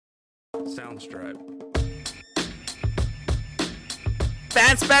Soundstripe.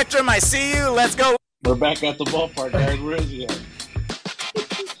 Fan Spectrum, I see you. Let's go. We're back at the ballpark, guys. Where is he at?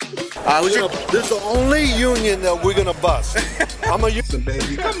 This is the only union that we're gonna bust. I'm a union,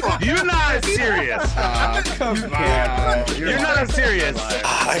 Baby, come on. You're not serious. Come on. You're not serious.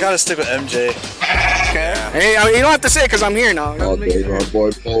 I gotta stick with MJ. Okay. Hey, you don't have to say it because I'm here now. Oh, there's our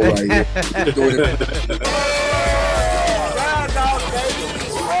boy Paul right here.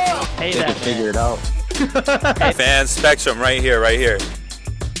 Hey, that Figure it out. Fan Spectrum right here.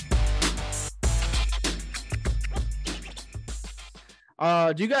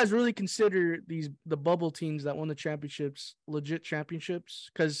 Do you guys really consider the bubble teams that won the championships legit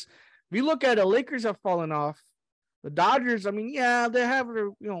championships? Because if you look at it, Lakers have fallen off. The Dodgers, I mean, yeah, they have a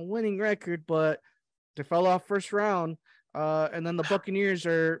winning record, but they fell off first round. And then the Buccaneers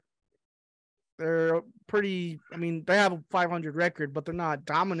they're pretty. I mean, they have a 500 record, but they're not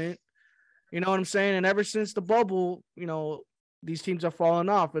dominant. You know what I'm saying? And ever since the bubble, these teams have fallen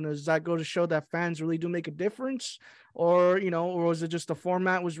off. And does that go to show that fans really do make a difference? Or was it just the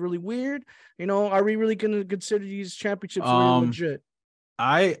format was really weird? Are we really going to consider these championships really legit?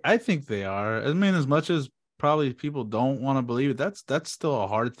 I think they are. I mean, as much as probably people don't want to believe it, that's still a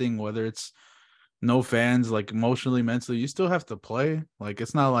hard thing, whether it's no fans, like emotionally, mentally, you still have to play. Like,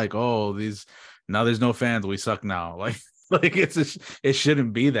 it's not like, now there's no fans, we suck now. Like it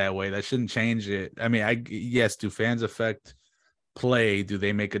shouldn't be that way. That shouldn't change it. I mean, yes, do fans affect play? Do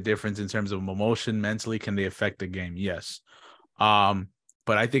they make a difference in terms of emotion, mentally? Can they affect the game? Yes. But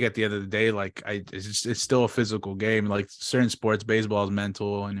I think at the end of the day, it's still a physical game. Like certain sports, baseball is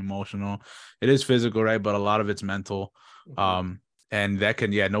mental and emotional. It is physical, right? But a lot of it's mental. And that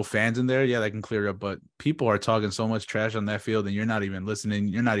can, no fans in there. Yeah, that can clear up. But people are talking so much trash on that field and you're not even listening.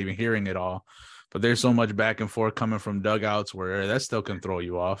 You're not even hearing it all. But there's so much back and forth coming from dugouts where that still can throw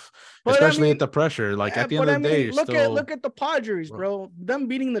you off, especially at the pressure. Like at the end of the day, look at the Padres, bro. Them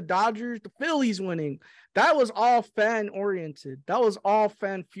beating the Dodgers, the Phillies winning. That was all fan oriented. That was all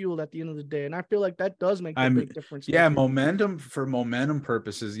fan fueled at the end of the day, and I feel like that does make a big difference. Yeah, momentum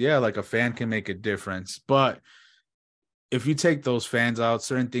purposes. Yeah, like a fan can make a difference, but if you take those fans out,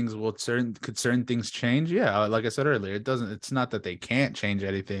 certain things change? Yeah, like I said earlier, it's not that they can't change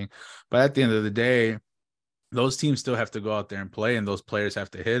anything, but at the end of the day, those teams still have to go out there and play, and those players have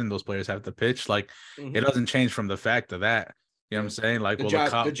to hit, and those players have to pitch. Like, it doesn't change from the fact of that. You know what I'm saying? Like,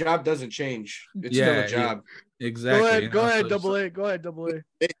 the job doesn't change. It's still a job. Exactly. Go ahead, Double A. Go ahead, Double A.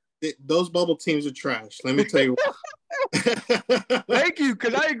 Those bubble teams are trash. Let me tell you. Thank you,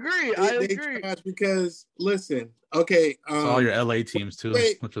 because I agree. I agree. Trash because listen, okay. It's all your LA teams too,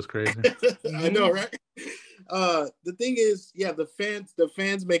 which is crazy. I know, right? The thing is, the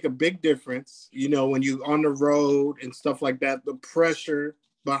fans make a big difference. When you on the road and stuff like that, the pressure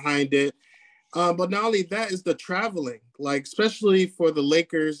behind it. But not only that is the traveling, like especially for the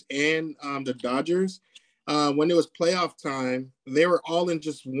Lakers and the Dodgers. When it was playoff time, they were all in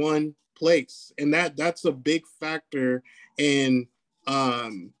just one place. And that's a big factor in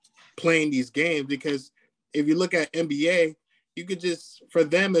playing these games, because if you look at NBA, you could for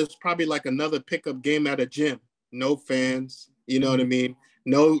them, it's probably like another pickup game at a gym. No fans, you know what I mean?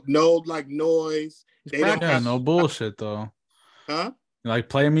 No like noise. No bullshit though. Huh? Like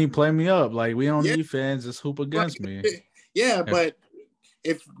play me up. Like we don't need fans, just hoop against me. Yeah, but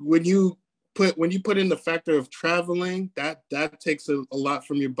when you put in the factor of traveling, that takes a lot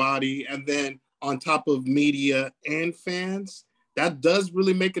from your body, and then on top of media and fans, that does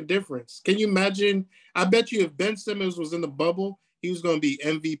really make a difference. Can you imagine? I bet you if Ben Simmons was in the bubble, he was going to be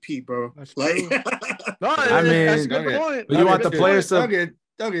MVP, bro. That's like, no, I mean, that's a good point. But you want the players to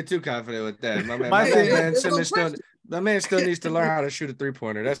don't get too confident with that. Man Simmons still needs to learn how to shoot a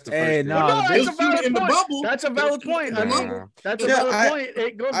 3-pointer. That's the first thing. That's a valid point. That's a valid point. That's a valid point.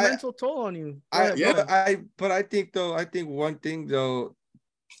 It goes mental toll on you. But I think one thing though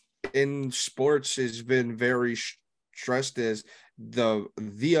in sports has been very stressed is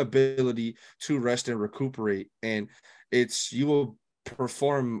the ability to rest and recuperate, and you will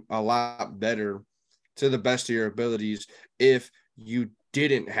perform a lot better to the best of your abilities if you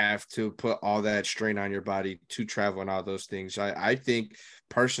didn't have to put all that strain on your body to travel and all those things. I think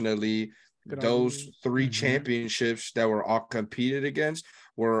personally, those three championships that were all competed against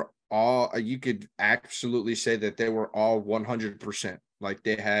were all, you could absolutely say that they were all 100%. Like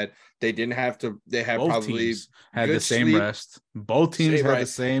they didn't have to. They had Both probably teams had good the same sleep. rest. Both teams had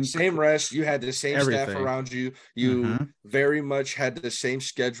the same rest. You had the same staff everything. around you. You very much had the same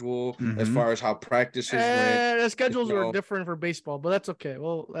schedule as far as how practices went. The schedules were different for baseball, but that's okay.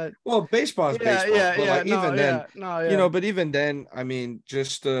 Well, baseball is baseball. But but even then, I mean,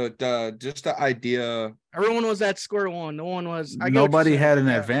 just the idea. Everyone was at square one. No one was. Nobody had an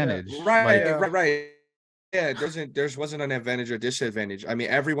advantage. Right. Yeah, there wasn't an advantage or disadvantage. I mean,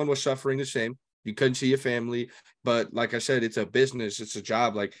 everyone was suffering the same. You couldn't see your family, but like I said, it's a business, it's a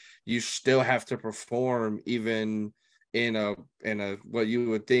job. Like you still have to perform even in a what you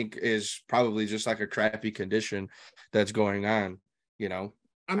would think is probably just like a crappy condition that's going on, you know.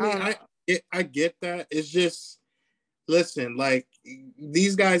 I mean, I get that. It's just, listen, like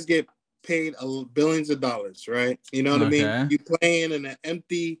these guys get paid billions of dollars, right? You know what I mean? You playing in an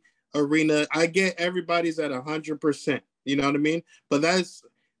empty arena. I get everybody's at 100%. You know what I mean? But that's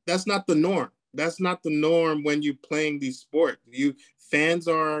not the norm. That's not the norm when you're playing these sports. Fans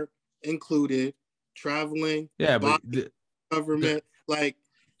are included, traveling, but government, like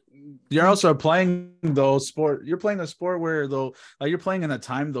you're also playing those sport. You're playing a sport where though, like you're playing in a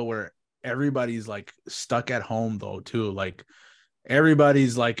time though where everybody's like stuck at home though too. Like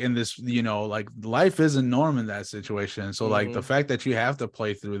everybody's like in this, you know, like life isn't norm in that situation. So like the fact that you have to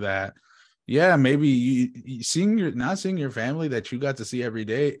play through that, maybe you not seeing your family that you got to see every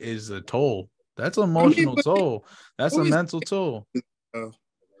day is a toll. That's an emotional toll. That's a mental toll.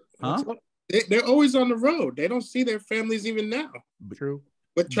 They're always on the road. They don't see their families even now. True.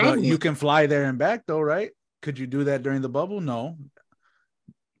 But you can fly there and back though, right? Could you do that during the bubble? No.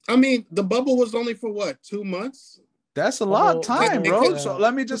 I mean, the bubble was only for what, 2 months? That's a lot of time, bro. So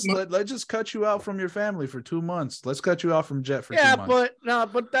let's just cut you out from your family for 2 months. Let's cut you out from Jet for 2 months.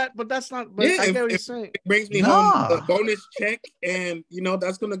 but that's not. But I get what you're saying. It brings me home a bonus check, and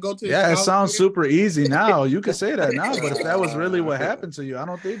that's gonna go to. Yeah, it sounds super easy now. You can say that now, but if that was really what happened to you, I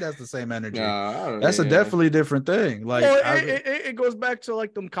don't think that's the same energy. That's a definitely different thing. Like it goes back to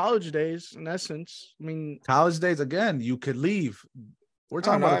like them college days, in essence. I mean, college days again. You could leave. We're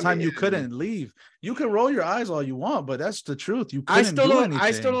talking about the time you couldn't leave. You can roll your eyes all you want, but that's the truth. You couldn't do anything.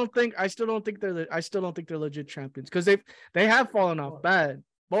 I still don't think they're legit champions because they have fallen off bad.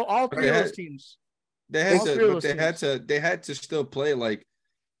 Well, all three of those teams. They had to still play like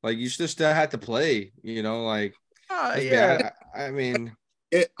you still had to play. You know, like I mean,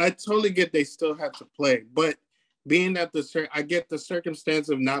 I totally get they still have to play, but being at I get the circumstance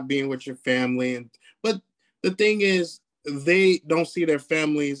of not being with your family, but the thing is, they don't see their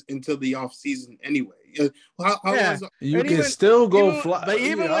families until the off season anyway. You can still go fly. But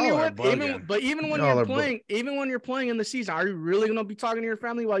even when you're playing in the season, are you really gonna be talking to your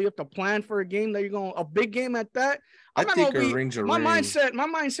family while you have to plan for a game that you're going a big game at that? My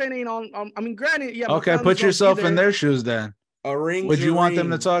mindset ain't on. I mean, granted, yeah. Okay, put yourself in their shoes then. A ring. Would you want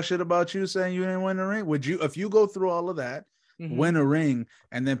them to talk shit about you saying you didn't win a ring? Would you, if you go through all of that? Win a ring,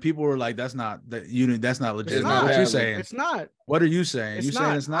 and then people were like, "That's not legit." It's not. What you saying? It's not. What are you saying?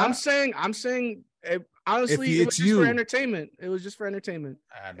 Saying it's not? I'm saying. Honestly, it was just for entertainment. It was just for entertainment.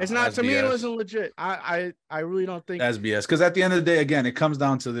 It's not to BS. Me. It wasn't legit. I really don't think that's BS. Because at the end of the day, again, it comes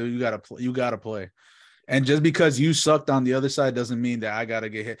down to you gotta play, and just because you sucked on the other side doesn't mean that I gotta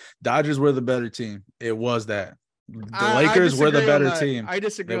get hit. Dodgers were the better team. It was that. The Lakers were the better team. I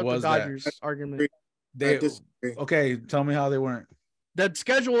disagree with the Dodgers argument. Okay, tell me how they weren't. That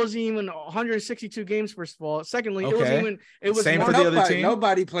schedule wasn't even 162 games. First of all, secondly, it was same for the other team.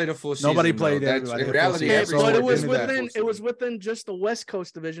 Nobody played a full season. Nobody played everybody. In reality, but it was within just the West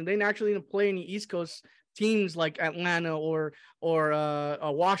Coast division. They didn't actually even play any East Coast teams like Atlanta or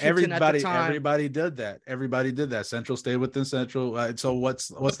Washington at the time. Everybody did that. Central stayed within Central. So what's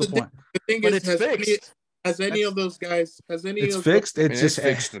the point? The thing is, it's fixed. Has any of those guys? It's fixed. It's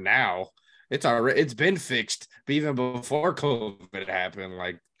fixed now. It's been fixed, but even before COVID happened,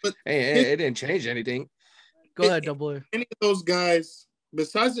 it didn't change anything. Go ahead, Double A. Any of those guys,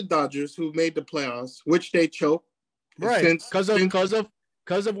 besides the Dodgers, who made the playoffs, which they choked, right? Because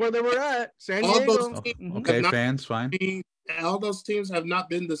of where they were at, San Diego. Fans, fine. All those teams have not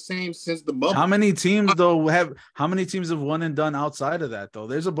been the same since the bubble. How many teams have won and done outside of that though?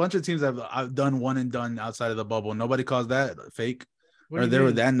 There's a bunch of teams that have done one and done outside of the bubble. Nobody calls that fake. Or they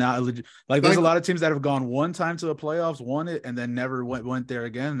were that not legit. Like there's a lot of teams that have gone one time to the playoffs, won it, and then never went there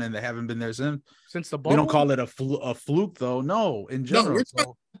again, and they haven't been there since the bubble. We don't call it a fluke though. No, in general.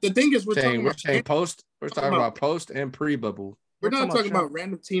 The thing is, we're talking about post and pre-bubble. We're not talking about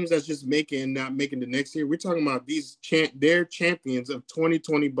random teams that's just making not making the next year. We're talking about they're champions of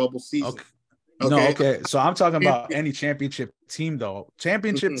 2020 bubble season. No, okay. So I'm talking about any championship team, though.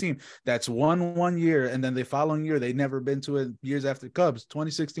 Championship team that's won 1 year, and then the following year they never been to it years after. Cubs,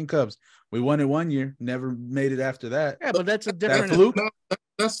 2016 Cubs. We won it 1 year, never made it after that. Yeah, but that's a different fluke.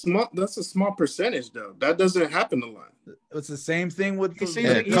 That's small. That's a small percentage, though. That doesn't happen a lot. It's the same thing with the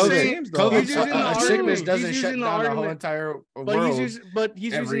COVID sickness doesn't shut down the whole entire but world. He's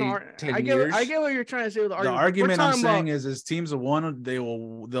using the I get what you're trying to say with the argument. The argument I'm saying is teams have won,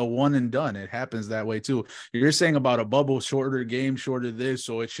 they'll one and done. It happens that way too. You're saying about a bubble, shorter game, shorter this,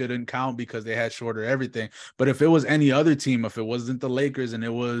 so it shouldn't count because they had shorter everything. But if it was any other team, if it wasn't the Lakers and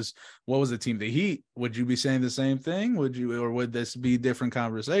it was what was the team, the Heat, would you be saying the same thing? Would you, or would this be a different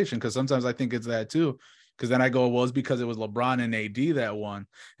conversation? Because sometimes I think it's that too. Because then I go, well, it's because it was LeBron and AD that won.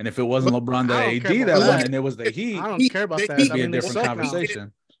 And if it wasn't LeBron and AD that won and it was the Heat, I don't care about that. It'd be a different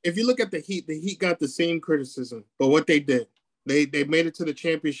conversation. If you look at the Heat got the same criticism. But what they did, they made it to the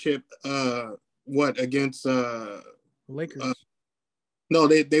championship against Lakers. No,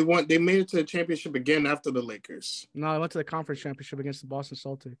 they won. They made it to the championship again after the Lakers. No, I went to the conference championship against the Boston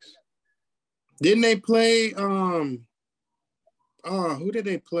Celtics. Didn't they play who did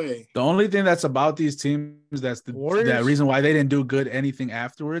they play? The only thing that's about these teams that's the reason why they didn't do good anything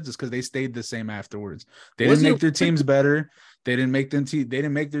afterwards is because they stayed the same afterwards. They didn't make their teams better. They didn't make them they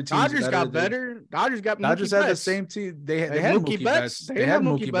didn't make their teams Dodgers got better. Dodgers had the same team. They had Mookie Betts. They had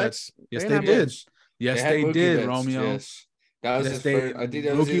Mookie Betts. Yes, they did. Yes, they did, Romeo. Yes. That was his first. I think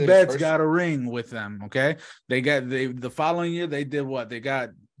that was Mookie Betts got a ring with them. Okay, the following year they did what? They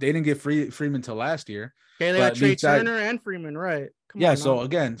didn't get Freeman till last year. Okay, they got Trey Turner and Freeman, right?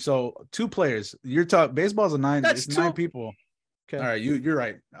 So two players. You're talking baseball's nine people. Okay. All right, you're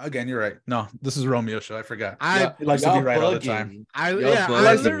right. Again, you're right. No, this is Romeo's show. I forgot. He likes to be right all the time. I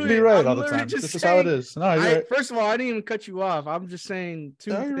like to be right all the time. This is how it is. No, right. First of all, I didn't even cut you off. I'm just saying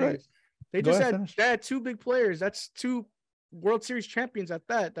two things. Right. They had two big players. That's two World Series champions at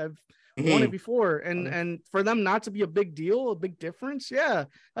that. I've won it before, and for them not to be a big deal, a big difference,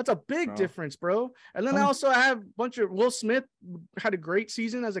 that's a big difference, bro. And then I also have a bunch of Will Smith had a great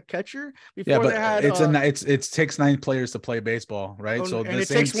season as a catcher before they had. It takes 9 players to play baseball, right? So it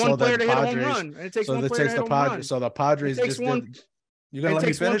takes one player to hit a home run. And it takes one player to hit a home run. So the Padres just you're gonna let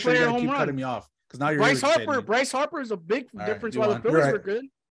me finish, or you're gonna keep cutting me off? Because now you're Bryce Harper is a big difference why the Phillies were good.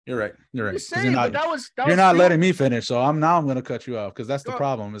 You're right. You're saying, you're not letting me finish, so I'm going to cut you off because that's the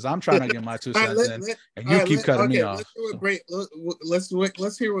problem. Is I'm trying to get my 2 cents in, and you keep cutting me off.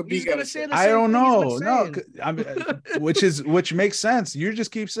 Let's hear what B got to say. I don't know. No, which makes sense. You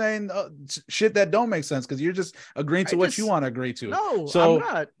just keep saying shit that don't make sense because you're just agreeing to what you want to agree to. No, so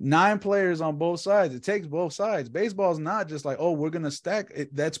I'm not. 9 players on both sides. It takes both sides. Baseball is not just like, oh, we're going to stack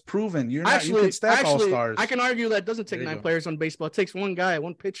it. That's proven. You can stack all stars. I can argue that doesn't take 9 players on baseball. It takes one guy,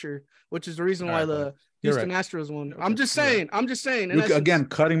 one pitcher. Which is the reason why the Houston Astros won. I'm just saying. Again,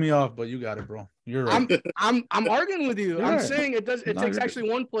 cutting me off, but you got it, bro. You're right. I'm arguing with you. I'm saying it takes actually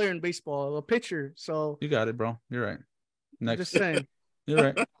one player in baseball, a pitcher. So you got it, bro. You're right. Next. I'm just saying.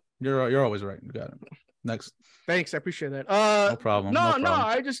 You're right. You're always right. You got it. Next. Thanks, I appreciate that. No problem. No.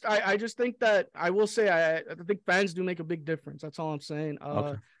 I just think that I will say I think fans do make a big difference. That's all I'm saying.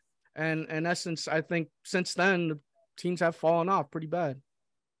 And in essence, I think since then the teams have fallen off pretty bad.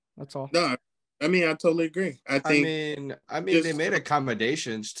 That's all. No, I mean I totally agree. I mean they made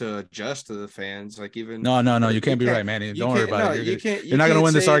accommodations to adjust to the fans. Like even no, you can't be right, Manny. Don't worry about it. You're not going to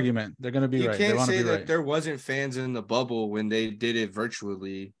win this argument. They're going to be right. You can't say that there wasn't fans in the bubble when they did it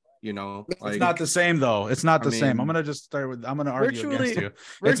virtually. You know, it's not the same though. It's not the same. I'm going to argue against you.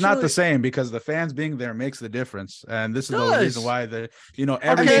 It's not the same because the fans being there makes the difference. And this is the reason why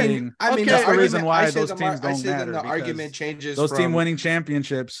everything. That's the reason why those teams don't matter. The argument changes. Those team winning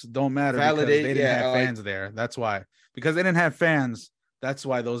championships don't matter because they didn't have fans there. That's why. Because they didn't have fans. That's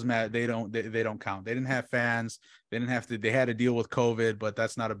why those they don't count. They didn't have fans. They had to deal with COVID, but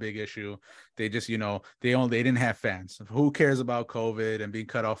that's not a big issue. They just, they didn't have fans. Who cares about COVID and being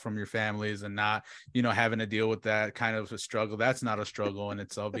cut off from your families and not, having to deal with that kind of a struggle? That's not a struggle in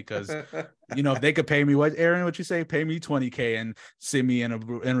itself because, if they could pay me what you say, pay me $20K and sit me in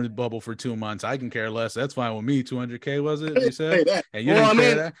a bubble for 2 months. I can care less. That's fine with me. $200K was it? You said, and you didn't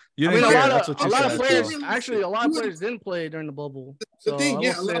care that. You didn't care. That's what you said. A lot of players didn't play during the bubble. The thing,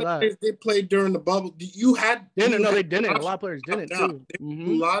 a lot of players did play during the bubble. No, they didn't. A lot of players didn't too.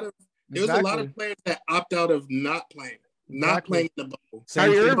 There was a lot of players that opt out of not playing in the bubble.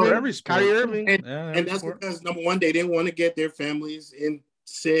 Kyrie Irving, and that's because number one, they didn't want to get their families in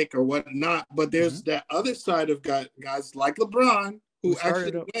sick or whatnot. But there's that other side of guys like LeBron who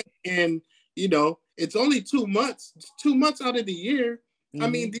actually went and it's only 2 months. 2 months out of the year. I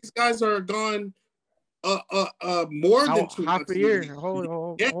mean, these guys are gone more than 2 half months. a year,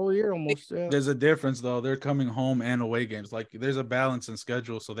 whole year almost. Yeah. There's a difference though. They're coming home and away games. Like there's a balance in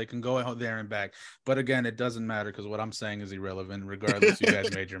schedule, so they can go out there and back. But again, it doesn't matter because what I'm saying is irrelevant, regardless. You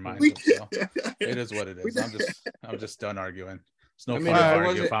guys made your mind up. So it is what it is. I'm just done arguing. It's no fun to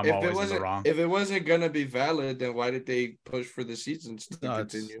argue if I'm always in the wrong. If it wasn't gonna be valid, then why did they push for the seasons to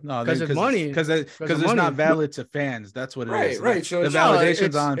continue? Because it's money. Because it's not valid to fans. That's what it is. Right. So the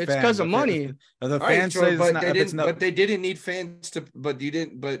validation's on fans. It's because of money. The fans say but they didn't need fans to. But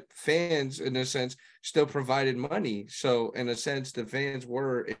fans, in a sense, still provided money. So in a sense, the fans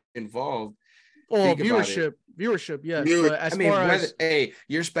were involved. Oh, viewership, yes. But as far as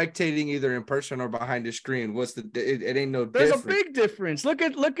you're spectating either in person or behind the screen. What's it ain't no there's difference. A big difference. Look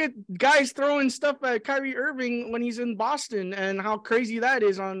at guys throwing stuff at Kyrie Irving when he's in Boston and how crazy that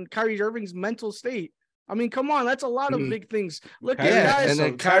is on Kyrie Irving's mental state. I mean, come on, that's a lot of big things. Look at guys. And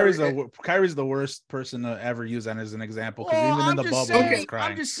then Kyrie's the worst person to ever use that as an example because even in the bubble, he was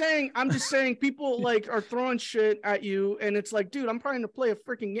crying. I'm just saying, people like are throwing shit at you, and it's like, dude, I'm trying to play a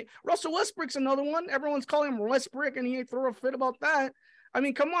freaking game. Russell Westbrook's another one. Everyone's calling him Westbrook, and he ain't throw a fit about that. I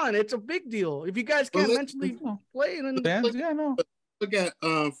mean, come on, it's a big deal. If you guys can't mentally play, then Look at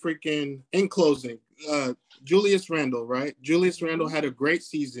freaking in closing, Julius Randle, right? Julius Randle had a great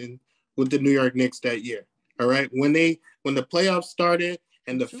season with the New York Knicks that year. All right. When the playoffs started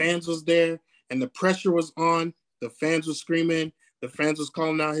and the fans was there and the pressure was on, the fans were screaming, the fans was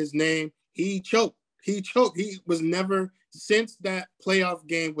calling out his name. He choked. He was never, since that playoff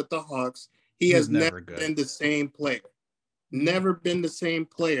game with the Hawks, he has never been the same player. Never been the same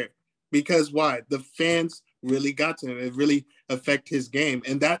player. Because why? The fans really got to him. It really affect his game.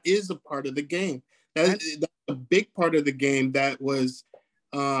 And that is a part of the game. That's a big part of the game that was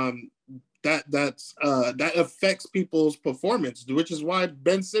that affects people's performance, which is why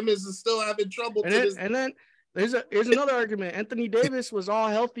Ben Simmons is still having trouble. And then here's another argument. Anthony Davis was all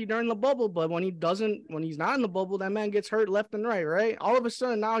healthy during the bubble, but when he's not in the bubble, that man gets hurt left and right. All of a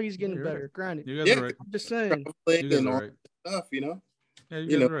sudden now he's getting better. Granted, you guys are right. I'm just saying. You guys are right. Stuff, Yeah,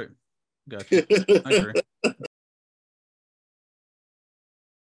 you guys are right. Gotcha. I agree.